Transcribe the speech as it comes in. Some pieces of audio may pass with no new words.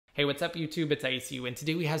Hey, what's up YouTube? It's ICU, and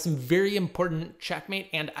today we have some very important Checkmate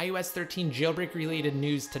and iOS 13 jailbreak related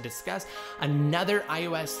news to discuss. Another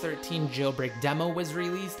iOS 13 jailbreak demo was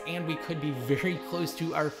released, and we could be very close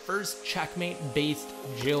to our first Checkmate based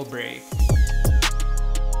jailbreak.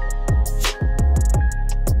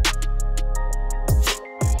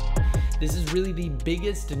 This is really the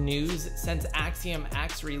biggest news since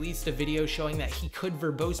Checkm8 released a video showing that he could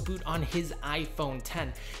verbose boot on his iPhone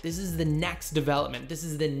 10. This is the next development. This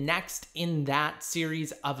is the next in that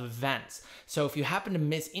series of events. So if you happen to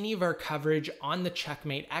miss any of our coverage on the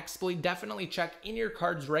Checkmate exploit, definitely check in your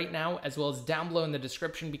cards right now as well as down below in the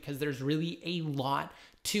description because there's really a lot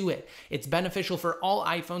to it. It's beneficial for all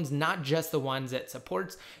iPhones, not just the ones it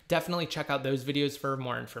supports. Definitely check out those videos for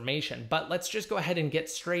more information. But let's just go ahead and get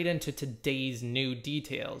straight into today's new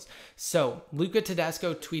details. So Luca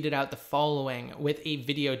Todesco tweeted out the following with a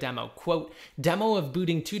video demo, quote, demo of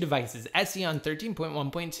booting two devices, SE on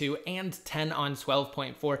 13.1.2 and 10 on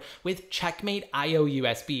 12.4 with Checkmate IO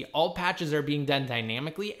USB. All patches are being done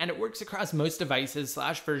dynamically and it works across most devices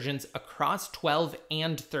 / versions across 12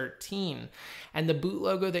 and 13. And the boot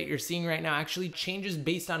logo that you're seeing right now actually changes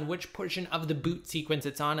based on which portion of the boot sequence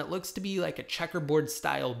it's on. It looks to be like a checkerboard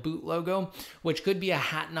style boot logo, which could be a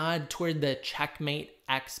hat nod toward the Checkmate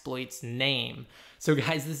exploit's name. So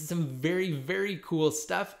guys, this is some very, very cool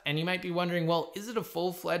stuff. And you might be wondering, well, is it a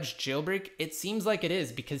full-fledged jailbreak? It seems like it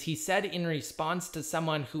is because he said in response to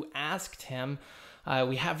someone who asked him,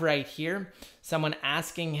 we have right here, someone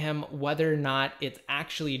asking him whether or not it's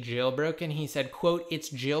actually jailbroken. He said, quote,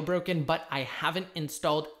 it's jailbroken, but I haven't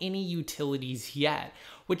installed any utilities yet,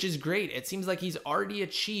 which is great. It seems like he's already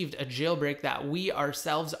achieved a jailbreak that we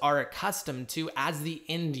ourselves are accustomed to as the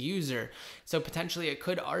end user. So potentially it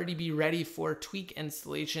could already be ready for tweak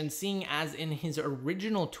installation, seeing as in his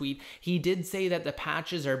original tweet, he did say that the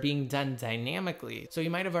patches are being done dynamically. So he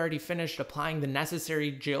might have already finished applying the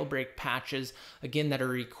necessary jailbreak patches, again, that are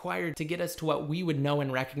required to get us to what we would know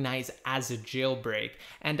and recognize as a jailbreak.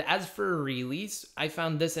 And as for a release, I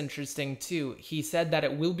found this interesting too. He said that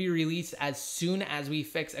it will be released as soon as we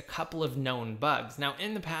fix a couple of known bugs. Now,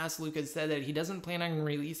 in the past, Luca said that he doesn't plan on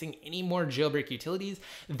releasing any more jailbreak utilities.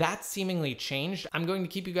 That's seemingly changed. I'm going to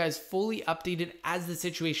keep you guys fully updated as the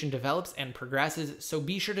situation develops and progresses, so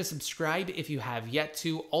be sure to subscribe if you have yet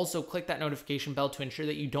to. Also, click that notification bell to ensure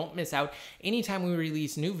that you don't miss out anytime we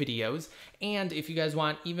release new videos. And if you guys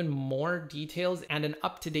want even more details and an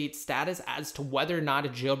up-to-date status as to whether or not a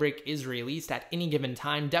jailbreak is released at any given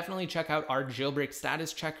time, definitely check out our jailbreak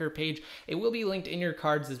status checker page. It will be linked in your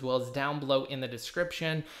cards as well as down below in the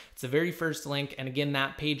description. It's the very first link, and again,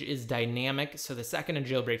 that page is dynamic, so the second a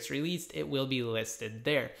jailbreak's released, it will be listed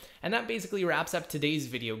there. And that basically wraps up today's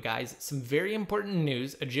video, guys. Some very important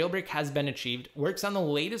news. A jailbreak has been achieved, works on the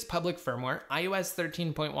latest public firmware, iOS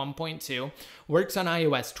 13.1.2, works on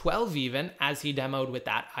iOS 12 even, as he demoed with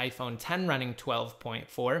that iPhone 10 running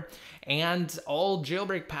 12.4, and all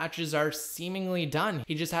jailbreak patches are seemingly done.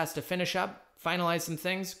 He just has to finish up, finalize some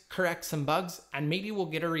things, correct some bugs, and maybe we'll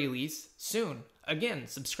get a release soon. Again,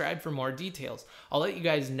 subscribe for more details. I'll let you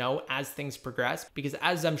guys know as things progress because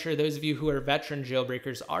as I'm sure those of you who are veteran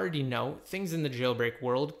jailbreakers already know, things in the jailbreak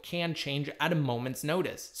world can change at a moment's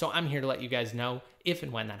notice. So I'm here to let you guys know if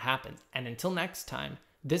and when that happens. And until next time,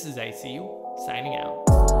 this is ICU signing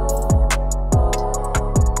out.